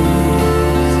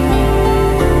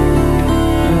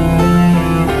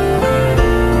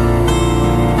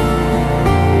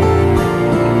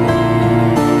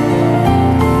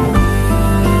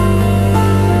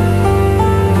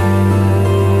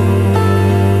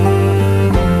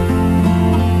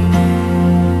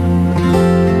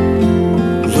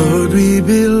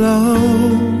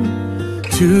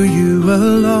 To you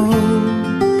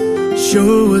alone,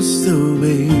 show us the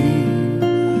way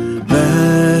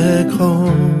back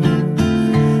home.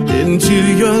 Into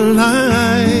your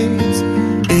light,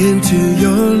 into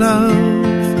your love.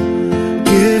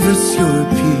 Give us your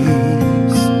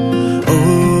peace,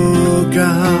 oh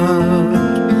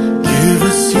God. Give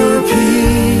us your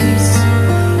peace,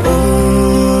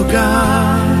 oh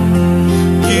God.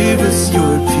 Give us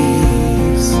your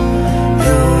peace,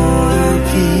 your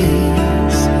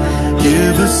peace.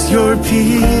 Give us your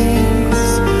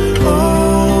peace,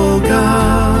 oh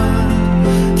God.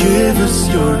 Give us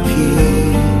your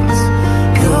peace,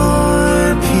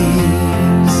 your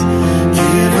peace.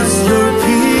 Give us your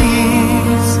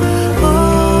peace,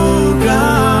 oh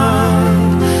God.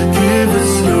 Give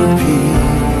us your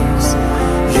peace,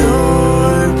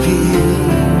 your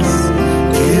peace.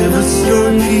 Give us your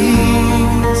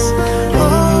peace,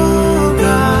 oh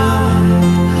God.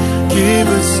 Give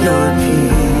us your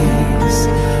peace,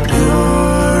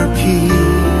 your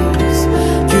peace.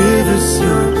 Give us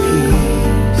your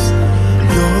peace,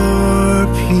 your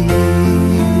peace.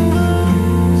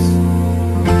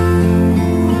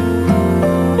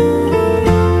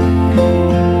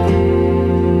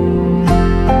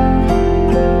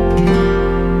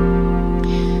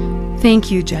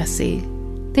 Thank you, Jesse.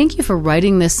 Thank you for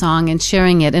writing this song and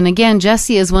sharing it. And again,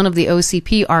 Jesse is one of the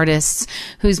OCP artists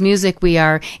whose music we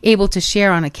are able to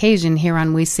share on occasion here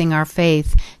on We Sing Our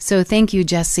Faith. So thank you,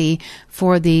 Jesse,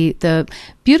 for the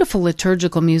beautiful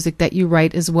liturgical music that you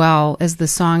write, as well as the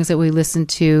songs that we listen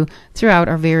to throughout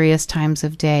our various times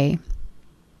of day.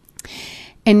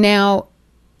 And now,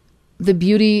 the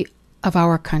beauty of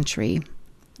our country,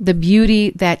 the beauty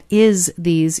that is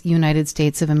these United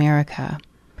States of America.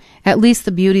 At least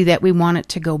the beauty that we want it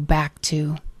to go back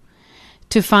to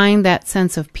find that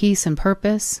sense of peace and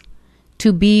purpose,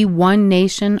 to be one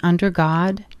nation under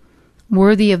God,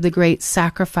 worthy of the great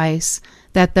sacrifice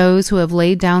that those who have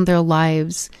laid down their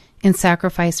lives in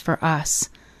sacrifice for us,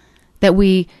 that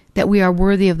we are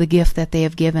worthy of the gift that they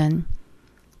have given,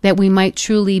 that we might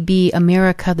truly be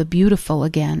America the beautiful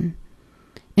again,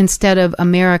 instead of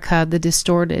America the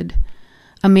distorted,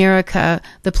 America,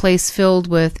 the place filled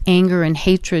with anger and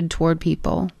hatred toward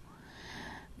people.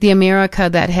 The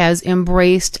America that has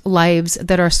embraced lives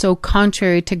that are so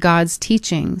contrary to God's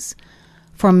teachings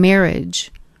for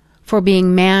marriage, for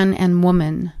being man and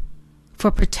woman, for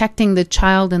protecting the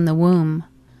child in the womb.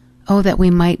 Oh, that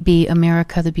we might be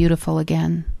America the beautiful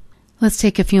again. Let's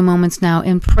take a few moments now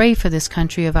and pray for this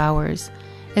country of ours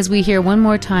as we hear one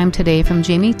more time today from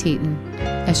Jamie Teton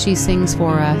as she sings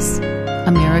for us,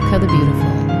 America the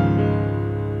Beautiful.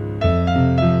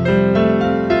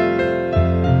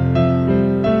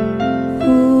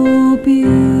 Oh,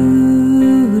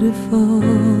 beautiful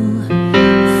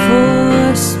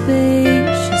for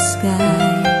spacious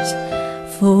skies,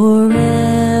 for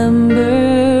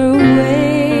amber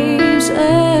waves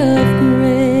of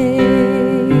gray,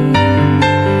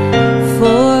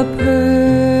 for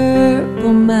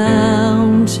purple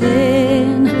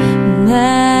mountain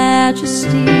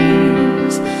majesties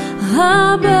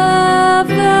above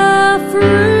the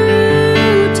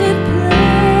fruited plain.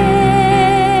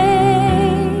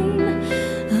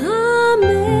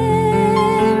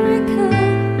 America,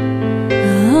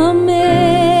 America,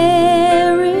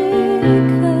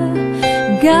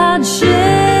 God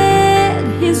shed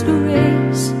His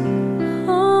grace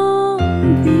on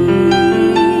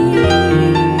thee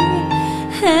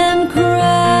and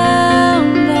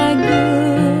crowned thy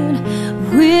good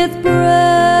with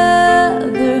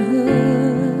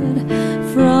brotherhood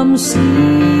from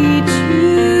sea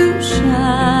to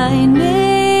shining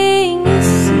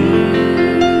sea.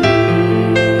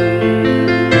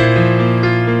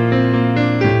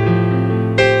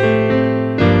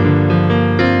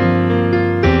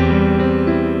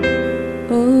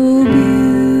 Oh,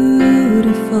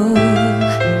 beautiful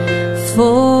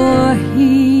for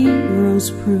heroes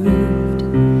proved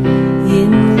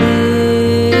in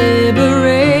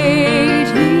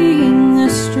liberating a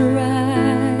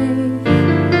strife,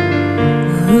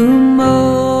 who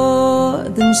more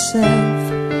than self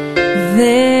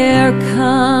their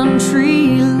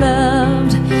country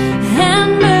loved,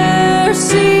 and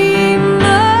mercy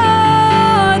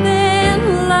more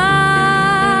than life.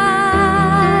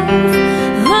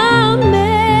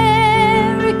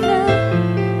 America,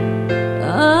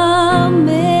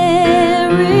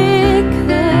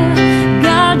 America,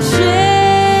 God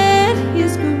shed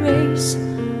His grace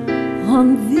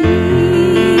on thee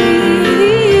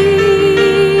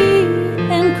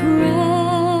and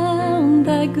crowned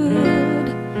thy good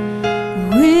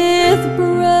with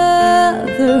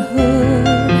brotherhood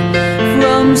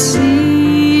from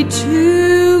sea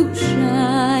to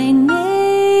shining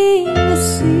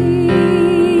sea.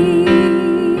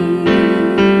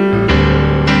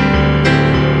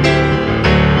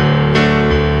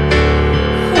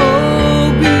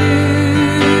 Oh,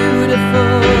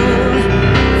 beautiful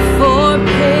for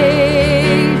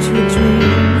patriot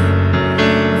dream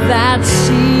that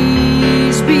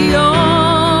sees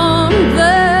beyond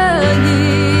the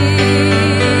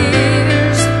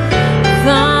years.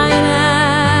 Thine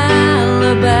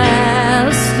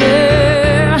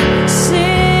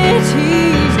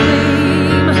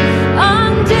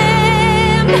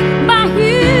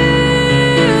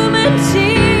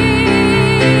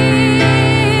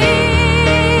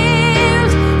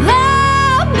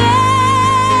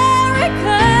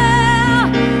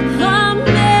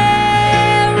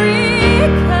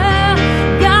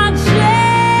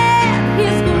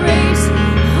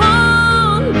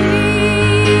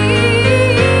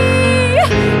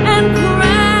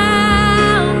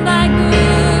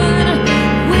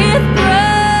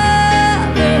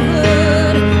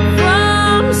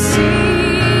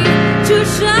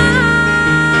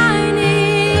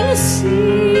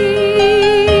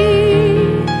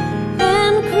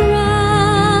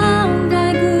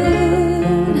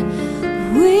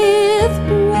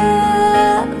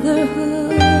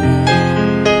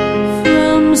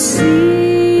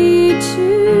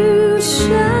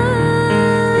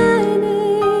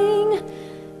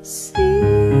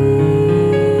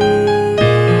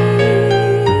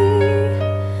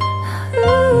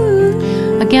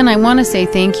I want to say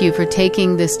thank you for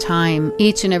taking this time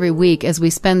each and every week as we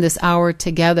spend this hour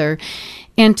together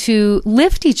and to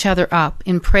lift each other up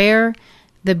in prayer,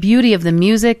 the beauty of the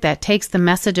music that takes the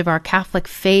message of our Catholic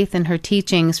faith and her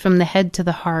teachings from the head to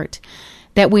the heart,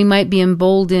 that we might be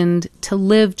emboldened to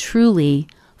live truly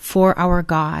for our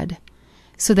God,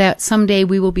 so that someday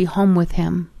we will be home with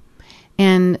Him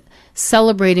and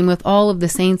celebrating with all of the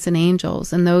saints and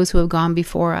angels and those who have gone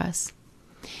before us.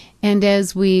 And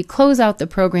as we close out the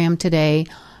program today,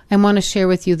 I want to share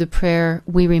with you the prayer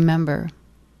we remember.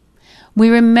 We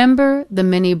remember the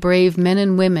many brave men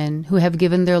and women who have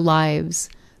given their lives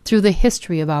through the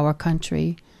history of our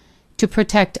country to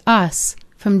protect us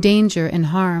from danger and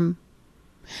harm.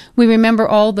 We remember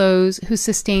all those who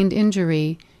sustained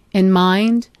injury in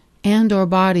mind and or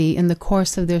body in the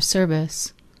course of their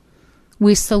service.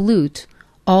 We salute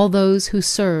all those who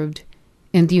served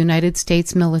in the United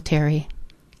States military.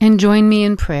 And join me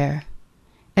in prayer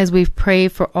as we pray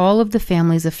for all of the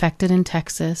families affected in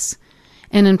Texas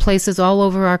and in places all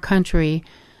over our country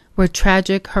where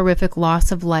tragic, horrific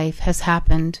loss of life has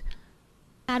happened.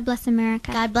 God bless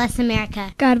America. God bless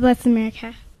America. God bless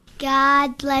America.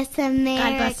 God bless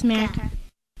America.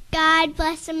 God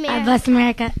bless America. God bless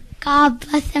America. God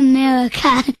bless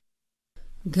America.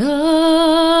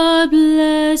 God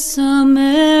bless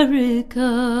America,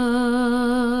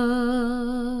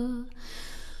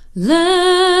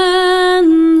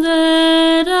 land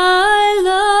that I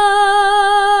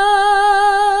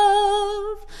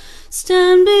love.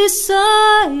 Stand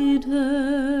beside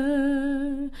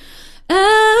her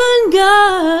and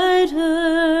guide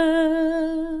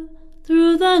her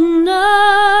through the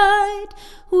night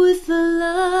with the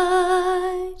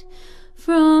light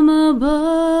from above,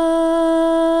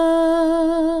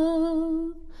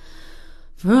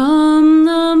 from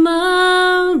the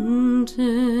mountains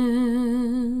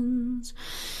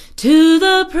to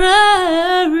the prairies,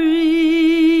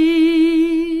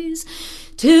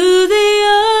 to the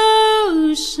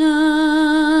ocean,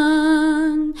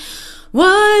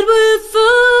 wide with foam.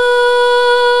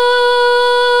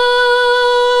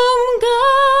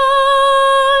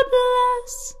 God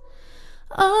bless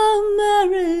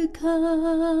America,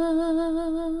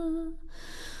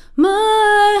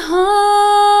 my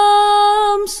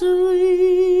home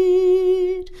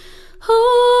sweet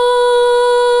home.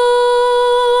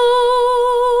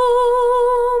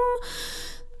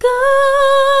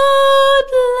 God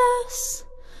bless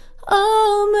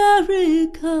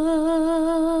America,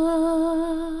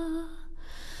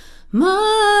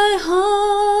 my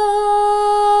home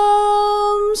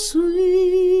sweet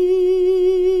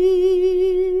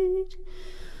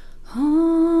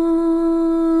home.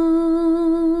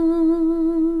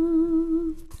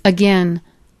 Again,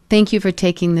 thank you for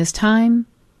taking this time.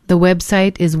 The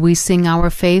website is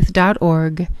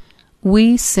wesingourfaith.org.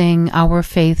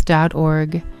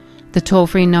 wesingourfaith.org. The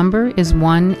toll-free number is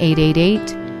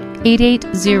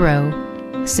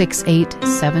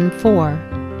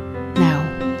 1-888-880-6874. Now,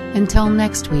 until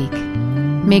next week,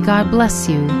 may God bless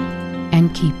you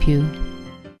and keep you.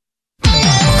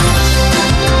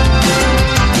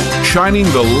 Shining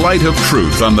the light of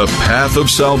truth on the path of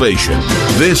salvation.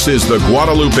 This is the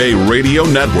Guadalupe Radio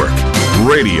Network.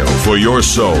 Radio for your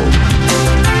soul.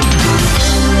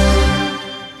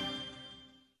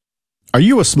 Are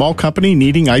you a small company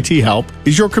needing IT help?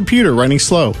 Is your computer running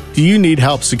slow? Do you need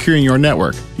help securing your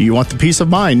network? Do you want the peace of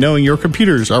mind knowing your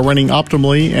computers are running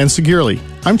optimally and securely?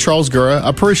 I'm Charles Gura,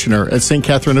 a parishioner at St.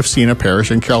 Catherine of Siena Parish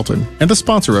in Carrollton, and a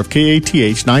sponsor of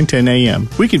KATH 910 AM.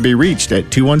 We can be reached at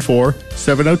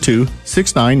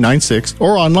 214-702-6996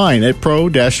 or online at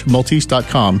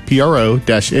pro-multis.com,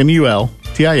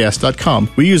 pro-multis.com.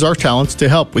 We use our talents to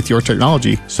help with your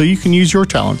technology, so you can use your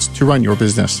talents to run your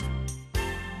business.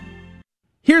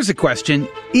 Here's a question.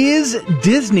 Is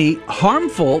Disney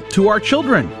harmful to our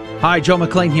children? Hi, Joe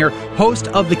McClain here, host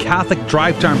of the Catholic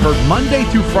Drive Time, heard Monday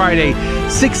through Friday,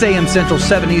 6 a.m. Central,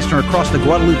 7 Eastern, across the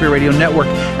Guadalupe Radio Network.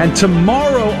 And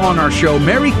tomorrow on our show,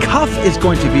 Mary Cuff is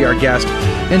going to be our guest.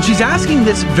 And she's asking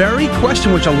this very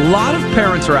question, which a lot of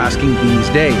parents are asking these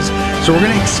days. So we're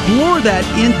going to explore that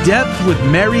in depth with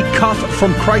Mary Cuff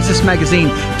from Crisis Magazine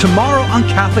tomorrow on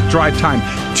Catholic Drive Time.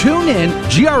 Tune in,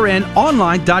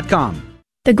 grnonline.com.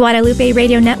 The Guadalupe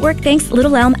Radio Network thanks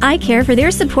Little Elm Eye Care for their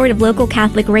support of local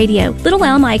Catholic radio. Little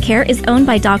Elm Eye Care is owned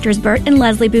by Drs. Bert and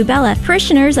Leslie Bubella,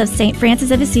 parishioners of St. Francis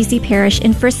of Assisi Parish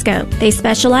in Frisco. They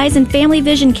specialize in family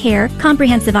vision care,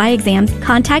 comprehensive eye exams,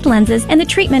 contact lenses, and the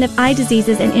treatment of eye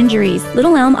diseases and injuries.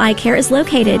 Little Elm Eye Care is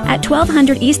located at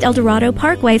 1200 East El Dorado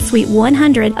Parkway, Suite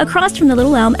 100, across from the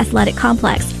Little Elm Athletic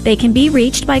Complex. They can be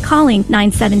reached by calling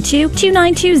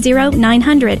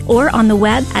 972-292-0900 or on the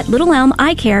web at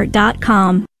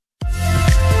littleelmeyecare.com.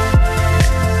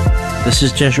 This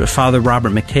is Jesuit Father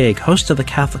Robert McTague, host of the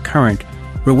Catholic Current,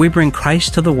 where we bring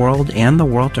Christ to the world and the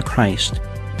world to Christ.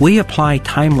 We apply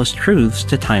timeless truths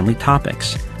to timely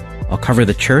topics. I'll cover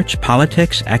the church,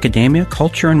 politics, academia,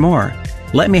 culture, and more.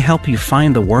 Let me help you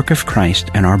find the work of Christ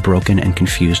in our broken and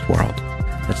confused world.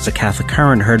 That's the Catholic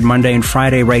Current, heard Monday and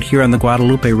Friday right here on the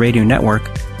Guadalupe Radio Network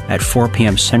at 4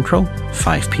 p.m. Central,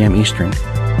 5 p.m. Eastern.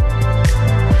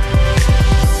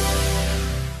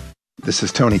 This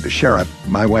is Tony Bechara.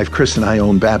 My wife Chris and I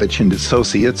own Babich &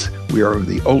 Associates. We are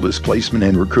the oldest placement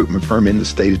and recruitment firm in the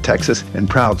state of Texas and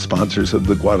proud sponsors of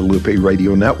the Guadalupe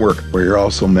Radio Network. We are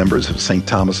also members of St.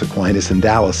 Thomas Aquinas in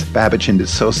Dallas. Babich &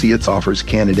 Associates offers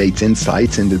candidates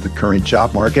insights into the current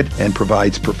job market and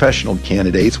provides professional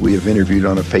candidates we have interviewed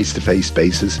on a face-to-face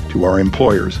basis to our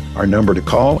employers. Our number to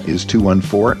call is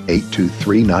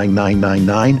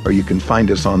 214-823-9999, or you can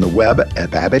find us on the web at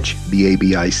babich.com.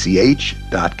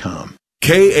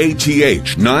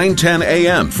 KATH 910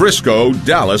 AM, Frisco,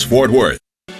 Dallas, Fort Worth.